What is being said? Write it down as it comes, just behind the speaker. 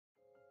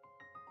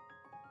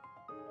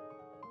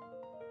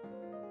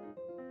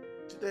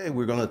Today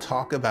we're going to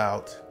talk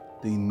about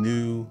the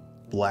new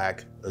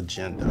Black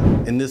agenda.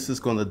 And this is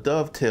going to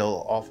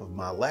dovetail off of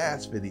my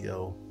last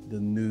video, the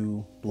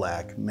new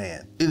Black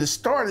man. It is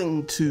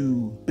starting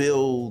to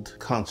build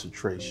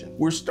concentration.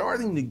 We're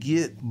starting to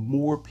get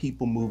more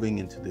people moving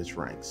into this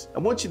ranks. I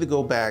want you to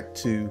go back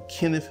to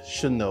Kenneth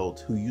Chenault,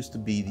 who used to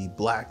be the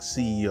Black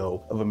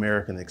CEO of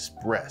American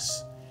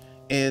Express.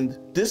 And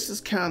this is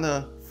kind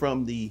of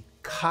from the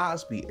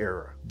Cosby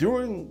era.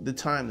 During the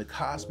time the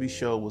Cosby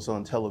Show was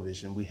on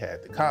television, we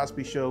had the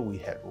Cosby Show, we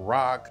had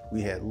Rock,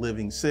 we had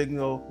Living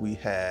Signal, we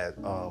had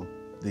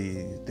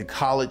the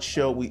College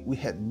Show. We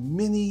had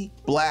many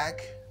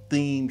Black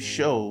themed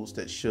shows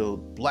that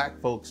showed Black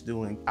folks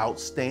doing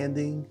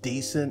outstanding,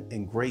 decent,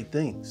 and great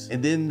things.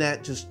 And then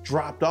that just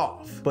dropped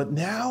off. But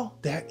now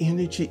that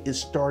energy is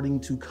starting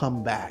to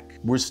come back.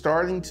 We're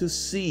starting to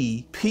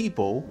see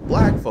people,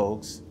 Black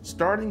folks,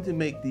 starting to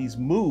make these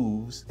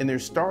moves, and they're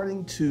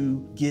starting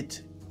to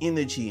get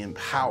energy and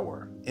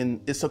power.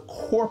 And it's a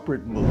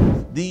corporate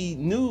move. The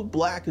new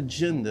Black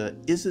agenda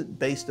isn't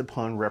based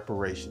upon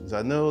reparations.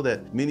 I know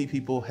that many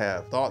people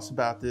have thoughts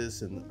about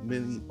this and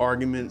many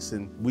arguments,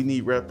 and we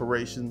need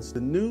reparations.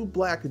 The new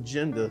Black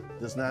agenda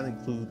does not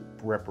include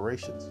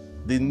reparations.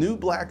 The new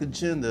Black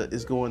agenda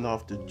is going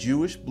off the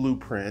Jewish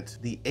blueprint,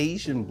 the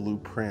Asian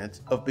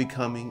blueprint of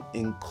becoming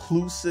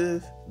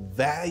inclusive,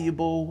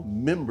 valuable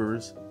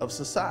members of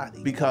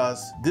society.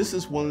 Because this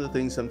is one of the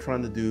things I'm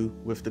trying to do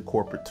with the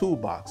corporate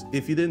toolbox.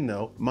 If you didn't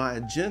know, my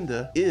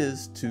agenda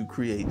is to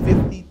create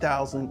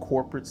 50,000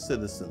 corporate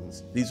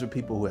citizens. These are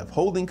people who have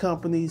holding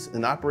companies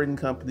and operating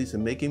companies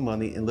and making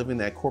money and living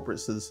that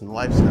corporate citizen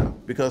lifestyle.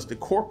 Because the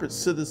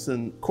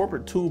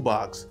corporate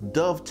toolbox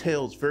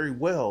dovetails very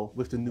well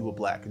with the new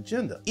Black agenda.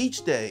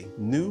 Each day,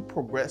 new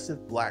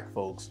progressive Black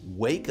folks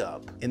wake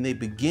up and they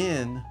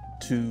begin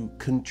to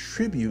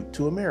contribute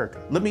to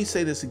America. Let me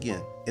say this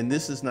again, and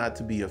this is not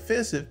to be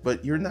offensive,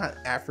 but you're not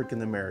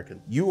African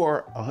American. You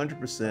are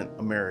 100%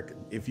 American.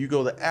 If you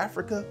go to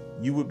Africa,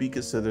 you would be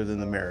considered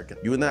an American.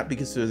 You would not be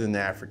considered an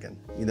African.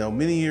 You know,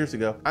 many years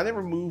ago, I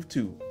never moved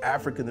to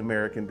African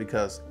American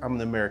because I'm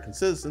an American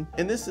citizen.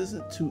 And this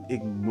isn't to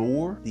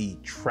ignore the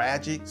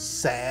tragic,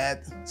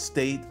 sad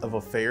state of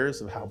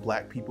affairs of how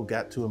Black people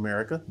got to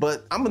America,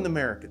 but I'm an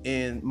American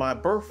and my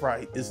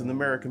birthright is an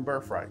American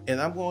birthright. And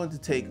I'm going to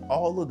take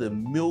all of the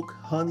milk,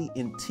 honey,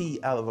 and tea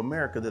out of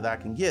America that I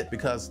can get,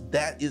 because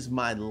that is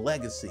my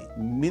legacy.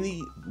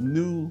 Many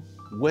new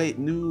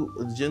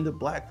agenda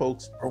Black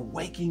folks are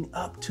waking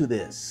up to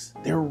this.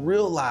 They're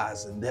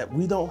realizing that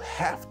we don't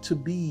have to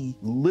be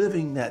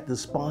living that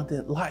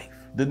despondent life.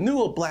 The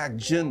new Black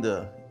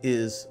agenda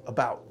is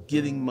about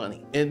getting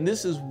money. And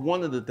this is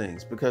one of the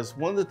things, because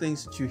one of the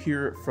things that you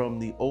hear from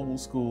the old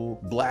school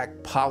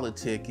Black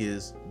politic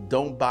is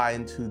don't buy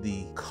into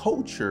the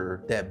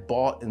culture that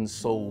bought and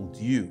sold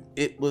you.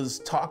 It was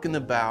talking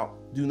about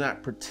do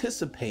not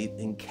participate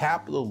in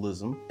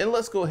capitalism. And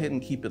let's go ahead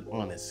and keep it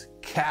honest.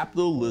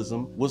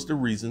 Capitalism was the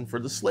reason for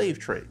the slave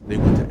trade. They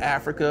went to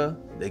Africa,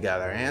 they got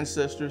our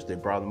ancestors, they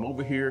brought them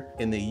over here,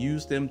 and they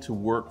used them to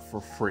work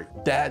for free.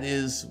 That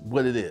is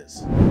what it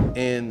is.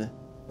 And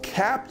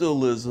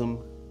capitalism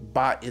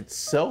by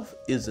itself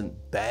isn't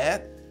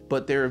bad,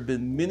 but there have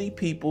been many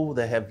people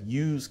that have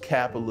used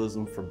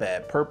capitalism for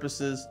bad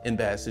purposes in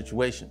bad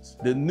situations.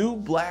 The new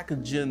Black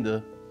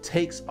agenda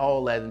takes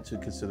all that into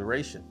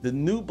consideration. The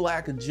new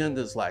Black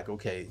agenda is like,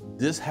 okay,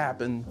 this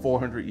happened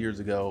 400 years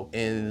ago,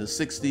 and in the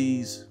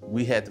 60s,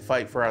 we had to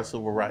fight for our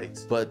civil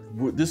rights, but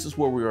this is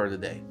where we are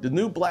today. The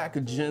new Black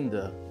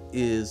agenda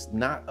is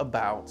not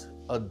about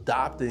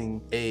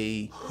adopting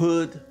a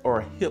hood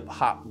or hip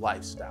hop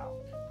lifestyle.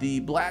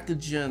 The Black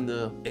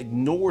agenda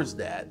ignores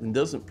that and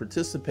doesn't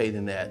participate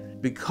in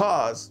that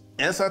because,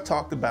 as I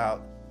talked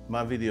about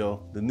my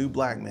video, The New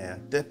Black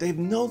Man, that they've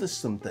noticed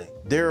something.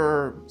 There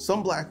are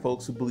some Black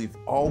folks who believe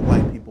all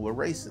white people are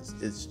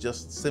racist. It's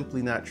just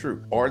simply not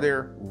true. Are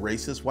there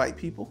racist white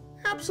people?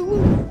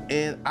 Absolutely.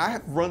 And I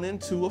have run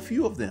into a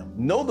few of them.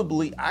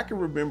 Notably, I can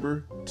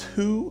remember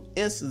 2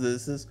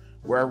 incidences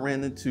where I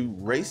ran into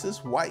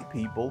racist white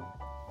people,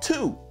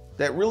 2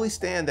 that really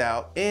stand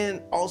out,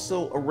 and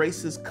also a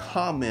racist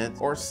comment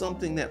or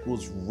something that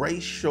was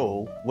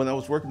racial when I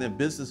was working in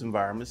business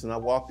environments and I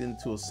walked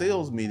into a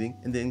sales meeting,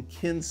 and then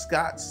Ken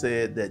Scott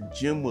said that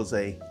Jim was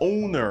a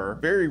owner,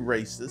 very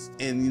racist,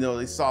 and you know,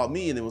 they saw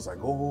me and it was like,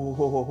 oh,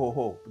 ho, ho, ho,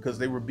 ho, because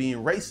they were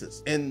being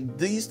racist. And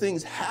these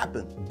things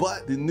happen,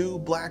 but the new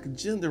Black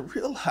agenda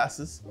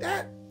realizes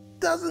that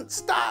doesn't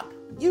stop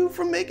you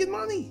from making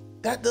money.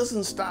 That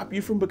doesn't stop you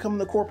from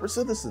becoming a corporate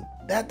citizen.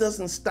 That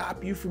doesn't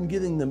stop you from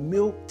getting the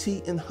milk,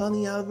 tea, and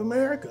honey out of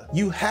America.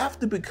 You have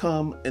to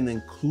become an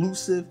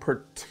inclusive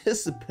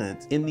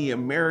participant in the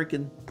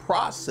American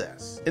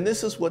process. And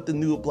this is what the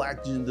new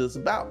Black agenda is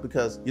about,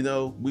 because, you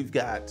know, we've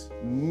got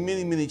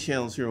many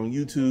channels here on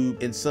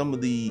YouTube, and some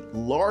of the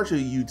larger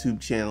YouTube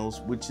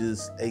channels, which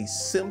is a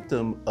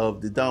symptom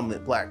of the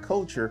dominant Black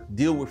culture,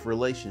 deal with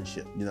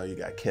relationship. You know, you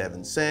got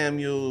Kevin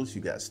Samuels,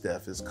 you got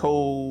Steph is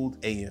Cold,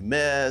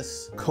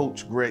 AMS,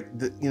 Coach Greg,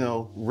 you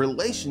know,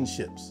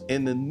 relationships.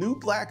 And the new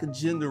Black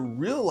agenda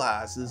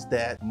realizes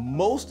that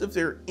most of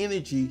their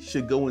energy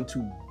should go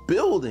into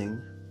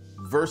building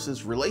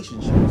versus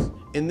relationships.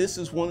 And this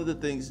is one of the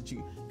things that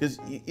because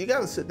you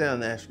got to sit down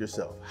and ask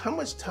yourself, how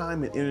much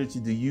time and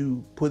energy do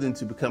you put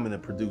into becoming a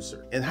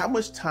producer? And how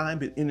much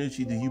time and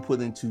energy do you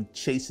put into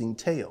chasing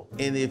tail?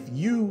 And if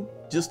you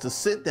just to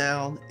sit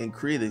down and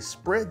create a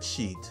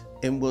spreadsheet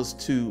and was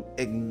to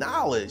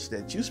acknowledge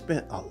that you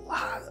spent a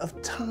lot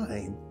of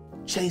time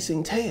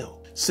chasing tail.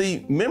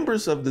 See,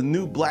 members of the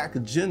new Black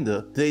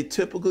agenda, they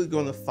typically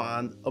going to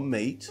find a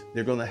mate.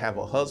 They're going to have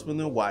a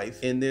husband and wife,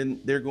 and then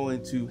they're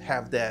going to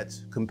have that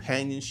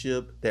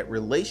companionship, that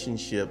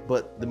relationship.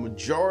 But the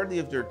majority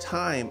of their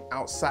time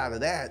outside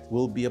of that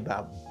will be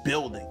about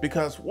building.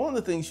 Because one of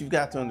the things you've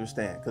got to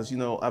understand, because, you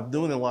know, I'm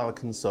doing a lot of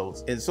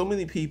consults, and so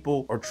many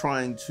people are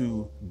trying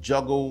to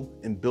juggle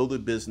and build a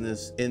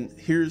business. And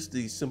here's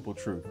the simple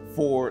truth.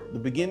 For the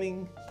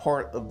beginning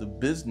part of the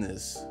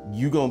business,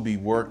 you're going to be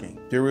working.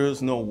 There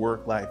is no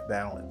work-life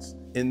balance.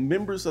 And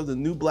members of the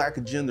new Black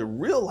agenda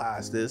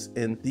realize this,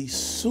 and the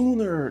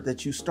sooner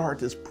that you start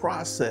this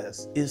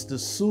process is the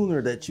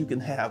sooner that you can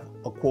have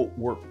a quote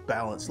work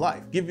balance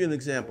life. Give you an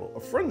example. A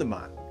friend of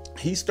mine,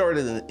 he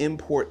started an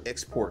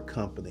import-export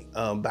company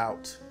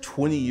about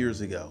 20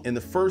 years ago. In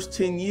the first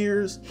 10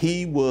 years,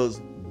 he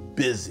was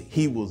busy.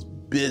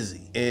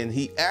 And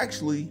he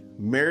actually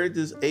married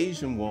this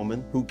Asian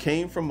woman who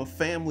came from a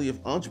family of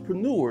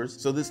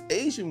entrepreneurs. So this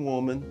Asian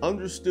woman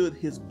understood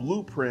his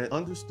blueprint,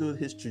 understood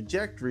his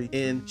trajectory,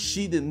 and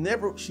she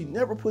never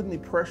put any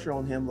pressure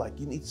on him like,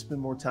 you need to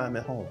spend more time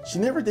at home. She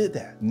never did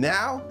that.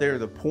 Now they're at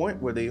the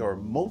point where they are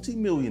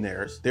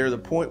multi-millionaires. They're at the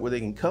point where they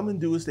can come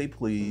and do as they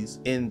please.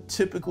 And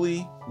typically,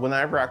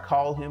 whenever I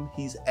call him,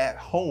 he's at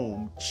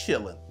home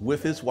chilling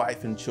with his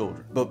wife and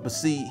children. But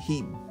see,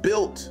 he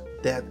built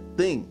that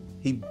thing.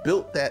 He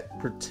built that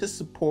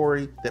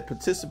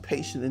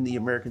participation in the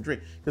American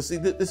dream. Because see,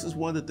 this is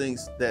one of the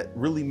things that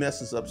really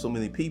messes up so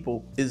many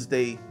people is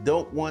they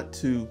don't want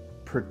to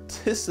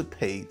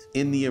participate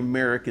in the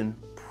American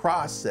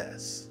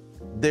process.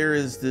 There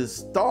is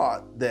this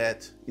thought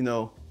that, you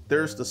know,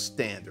 there's the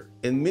standard.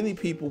 And many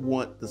people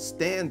want the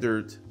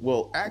standard,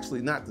 well,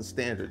 actually not the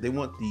standard. They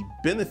want the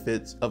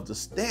benefits of the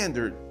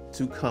standard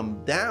to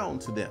come down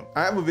to them.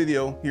 I have a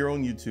video here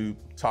on YouTube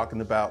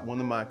talking about one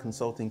of my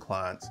consulting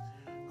clients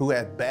who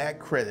had bad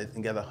credit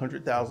and got a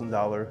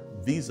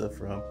 $100,000 visa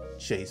from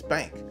Chase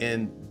Bank.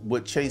 And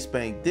what Chase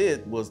Bank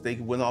did was they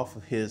went off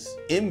of his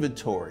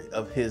inventory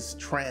of his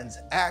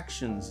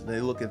transactions. And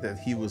they look at that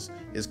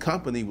his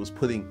company was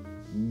putting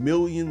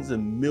millions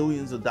and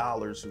millions of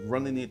dollars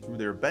running it through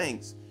their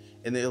banks.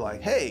 And they're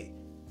like, hey,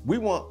 we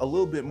want a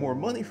little bit more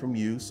money from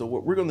you. So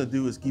what we're gonna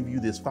do is give you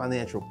this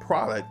financial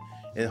product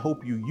and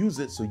hope you use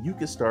it so you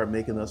can start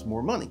making us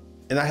more money.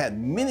 And I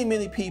had many,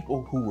 many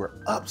people who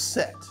were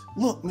upset.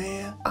 Look,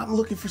 man, I'm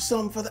looking for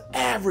something for the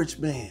average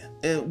man.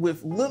 And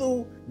with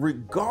little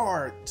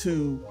regard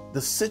to the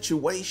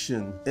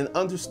situation and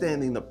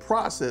understanding the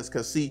process,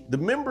 because see, the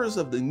members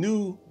of the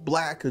new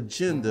Black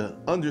agenda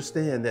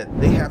understand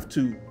that they have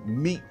to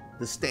meet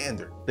the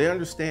standard. They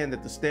understand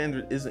that the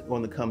standard isn't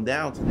going to come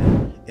down to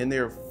them. And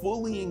they're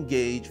fully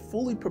engaged,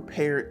 fully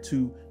prepared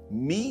to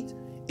meet,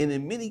 and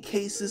in many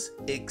cases,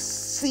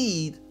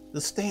 exceed the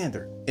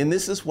standard. And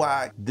this is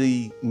why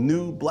the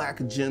new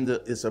Black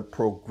agenda is a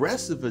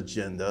progressive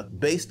agenda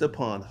based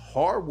upon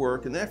hard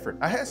work and effort.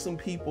 I had some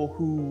people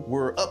who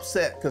were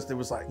upset because there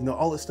was like, you know,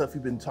 all this stuff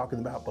you've been talking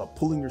about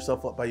pulling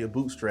yourself up by your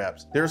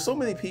bootstraps. There are so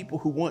many people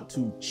who want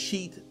to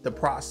cheat the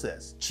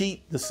process,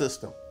 cheat the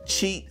system,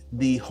 cheat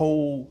the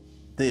whole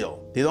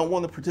deal. They don't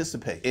want to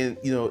participate. And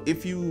you know,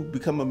 if you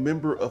become a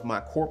member of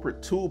my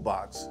corporate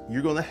toolbox,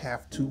 you're going to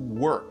have to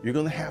work. You're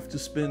going to have to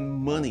spend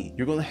money.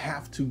 You're going to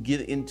have to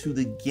get into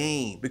the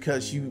game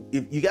because you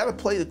got to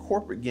play the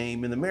corporate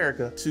game in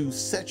America to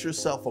set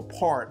yourself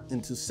apart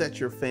and to set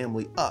your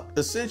family up.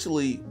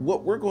 Essentially,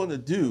 what we're going to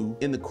do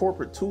in the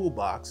corporate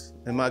toolbox,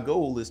 and my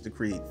goal is to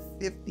create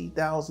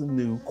 50,000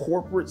 new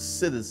corporate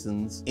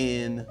citizens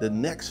in the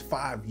next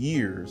 5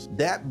 years.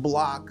 That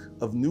block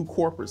of new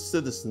corporate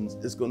citizens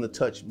is going to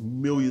touch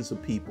millions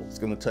of people. It's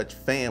going to touch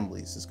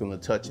families. It's going to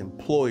touch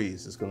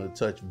employees. It's going to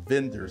touch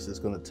vendors. It's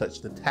going to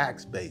touch the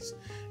tax base.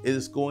 It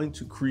is going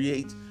to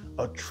create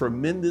a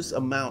tremendous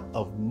amount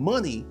of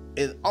money.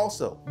 And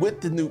also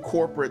with the new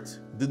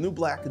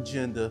Black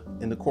agenda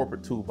in the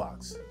corporate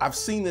toolbox, I've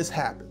seen this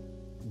happen.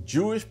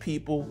 Jewish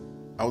people,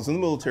 I was in the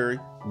military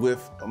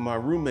with my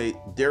roommate,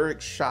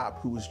 Derek Shop,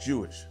 who was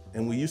Jewish.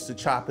 And we used to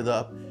chop it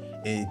up.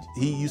 And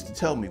he used to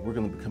tell me, we're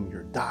going to become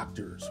your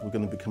doctors. We're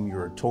going to become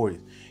your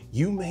authorities.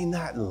 You may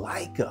not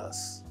like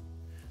us,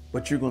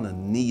 but you're going to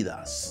need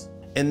us.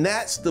 And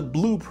that's the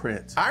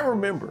blueprint. I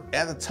remember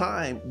at a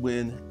time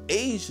when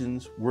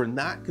Asians were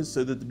not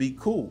considered to be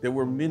cool. There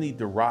were many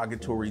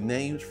derogatory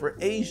names for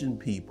Asian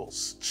people.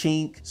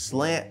 Chink,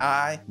 slant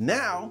eye.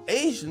 Now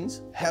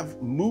Asians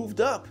have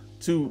moved up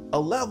to a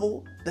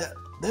level that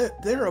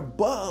they're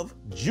above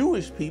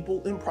Jewish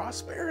people in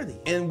prosperity.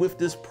 And with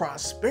this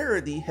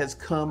prosperity has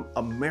come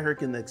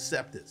American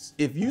acceptance.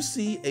 If you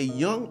see a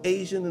young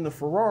Asian in a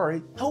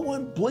Ferrari, no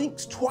one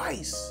blinks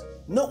twice.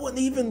 No one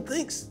even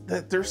thinks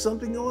that there's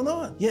something going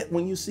on. Yet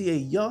when you see a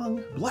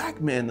young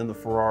black man in the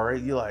Ferrari,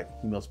 you're like,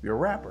 he must be a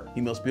rapper. He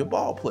must be a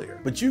ball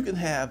player. But you can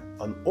have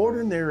an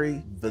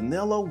ordinary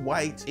vanilla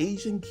white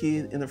Asian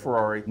kid in a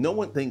Ferrari. No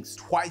one thinks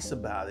twice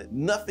about it.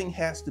 Nothing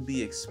has to be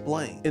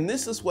explained. And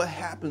this is what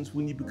happens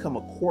when you become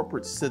a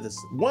corporate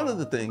citizen. One of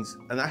the things,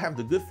 and I have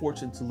the good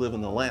fortune to live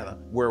in Atlanta,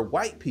 where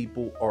white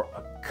people are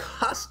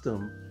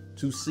accustomed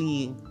to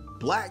seeing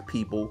black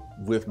people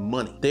with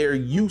money. They're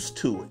used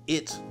to it.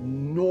 It's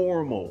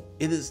normal.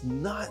 It is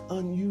not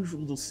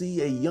unusual to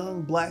see a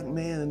young black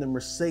man in a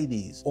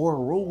Mercedes or a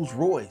Rolls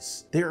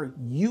Royce. They're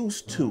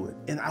used to it.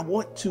 And I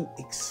want to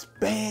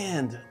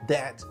expand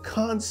that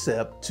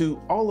concept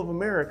to all of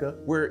America,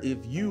 where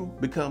if you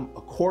become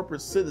a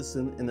corporate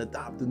citizen and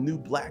adopt the new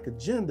black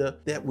agenda,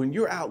 that when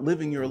you're out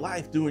living your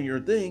life, doing your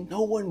thing,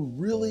 no one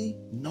really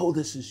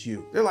notices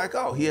you. They're like,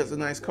 oh, he has a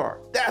nice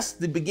car. That's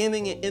the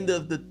beginning and end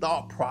of the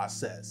thought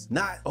process.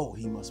 Not, oh,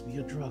 he must be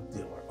a drug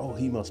dealer. Oh,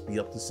 he must be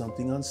up to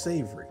something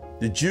unsavory.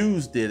 The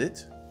Jews did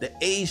it, the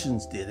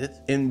Asians did it,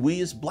 and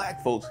we as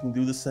black folks can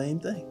do the same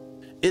thing.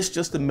 It's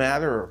just a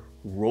matter of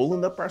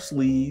rolling up our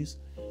sleeves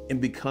and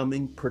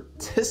becoming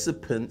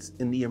participants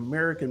in the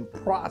American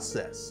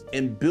process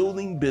and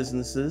building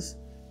businesses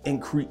and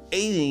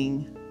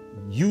creating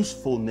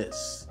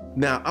usefulness.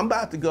 Now, I'm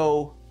about to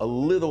go a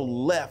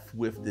little left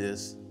with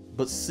this,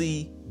 but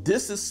see,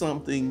 this is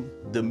something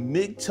the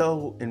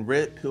MGTOW and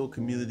red pill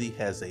community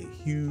has a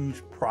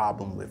huge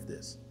problem with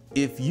this.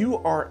 If you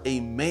are a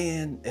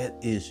man that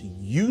is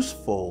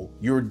useful,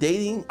 your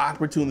dating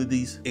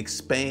opportunities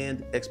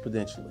expand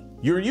exponentially.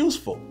 You're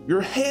useful,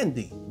 you're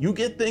handy, you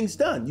get things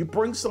done, you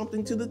bring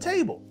something to the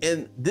table.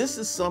 And this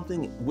is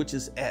something which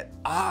is at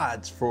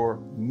odds for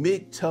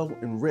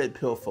MGTOW and red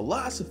pill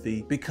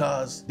philosophy,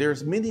 because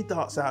there's many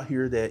thoughts out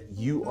here that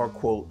you are,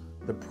 quote,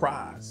 the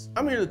prize.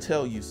 I'm here to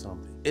tell you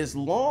something. As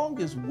long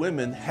as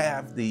women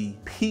have the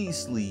P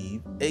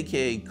sleeve,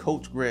 AKA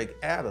Coach Greg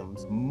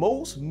Adams,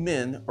 most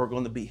men are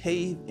going to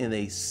behave in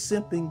a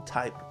simping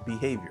type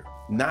behavior.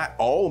 Not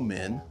all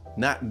men,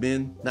 not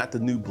the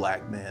new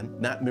black man,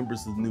 not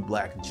members of the new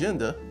black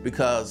agenda,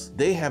 because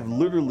they have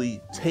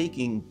literally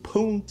taken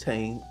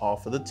poontang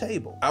off of the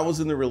table. I was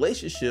in a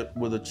relationship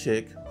with a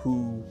chick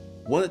who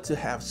wanted to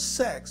have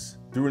sex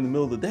during the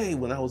middle of the day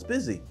when I was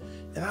busy.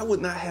 And I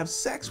would not have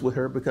sex with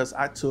her because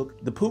I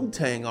took the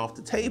poontang off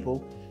the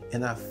table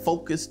and I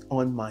focused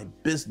on my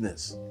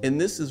business. And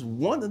this is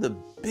one of the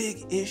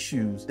big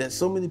issues that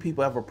so many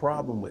people have a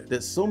problem with,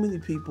 that so many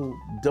people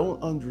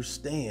don't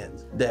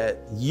understand, that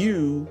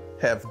you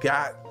have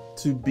got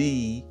to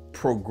be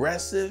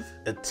progressive,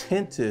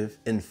 attentive,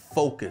 and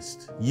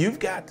focused. You've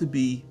got to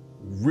be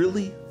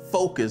really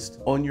focused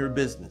on your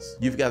business.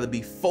 You've got to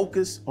be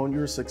focused on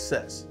your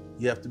success.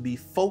 You have to be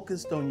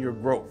focused on your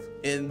growth.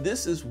 And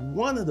this is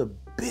one of the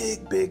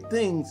big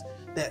things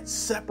that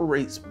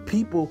separates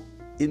people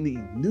in the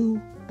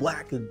new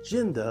black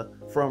agenda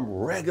from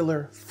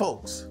regular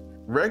folks.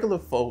 Regular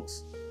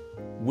folks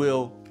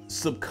will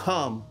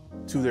succumb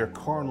to their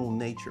carnal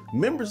nature.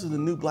 Members of the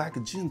new black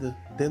agenda,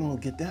 they don't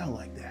get down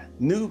like that.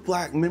 New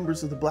black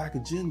members of the black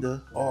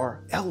agenda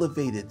are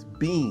elevated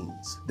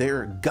beings.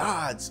 They're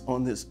gods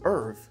on this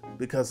earth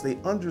because they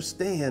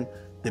understand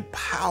the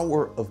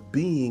power of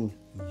being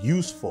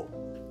useful,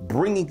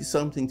 bringing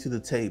something to the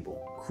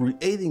table,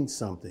 creating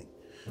something,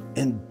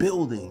 and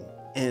building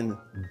and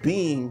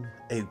being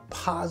a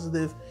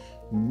positive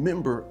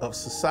member of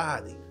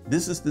society.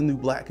 This is the new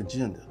black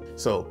agenda.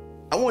 So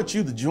I want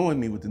you to join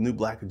me with the new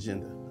black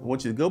agenda. I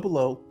want you to go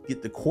below,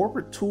 get the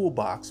corporate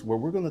toolbox, where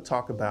we're going to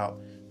talk about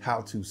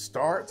how to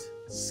start,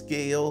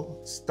 scale,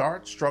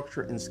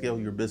 structure, and scale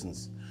your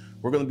business.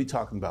 We're going to be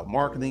talking about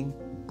marketing,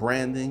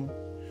 branding.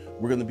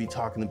 We're going to be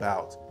talking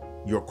about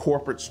your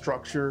corporate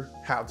structure,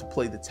 how to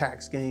play the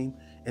tax game,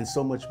 and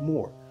so much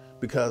more.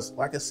 Because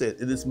like I said,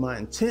 it is my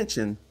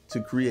intention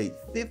to create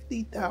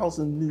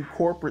 50,000 new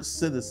corporate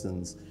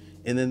citizens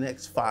in the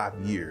next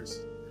 5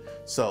 years.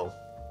 So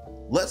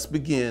let's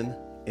begin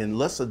and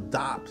let's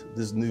adopt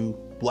this new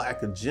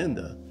black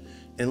agenda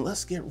and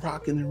let's get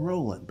rocking and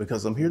rolling,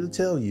 because I'm here to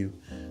tell you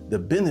the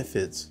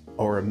benefits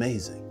are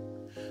amazing.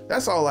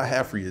 That's all I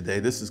have for you today.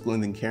 This is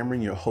Glendon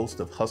Cameron, your host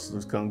of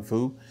Hustlers Kung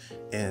Fu,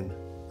 and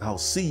I'll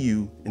see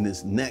you in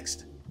this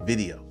next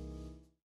video.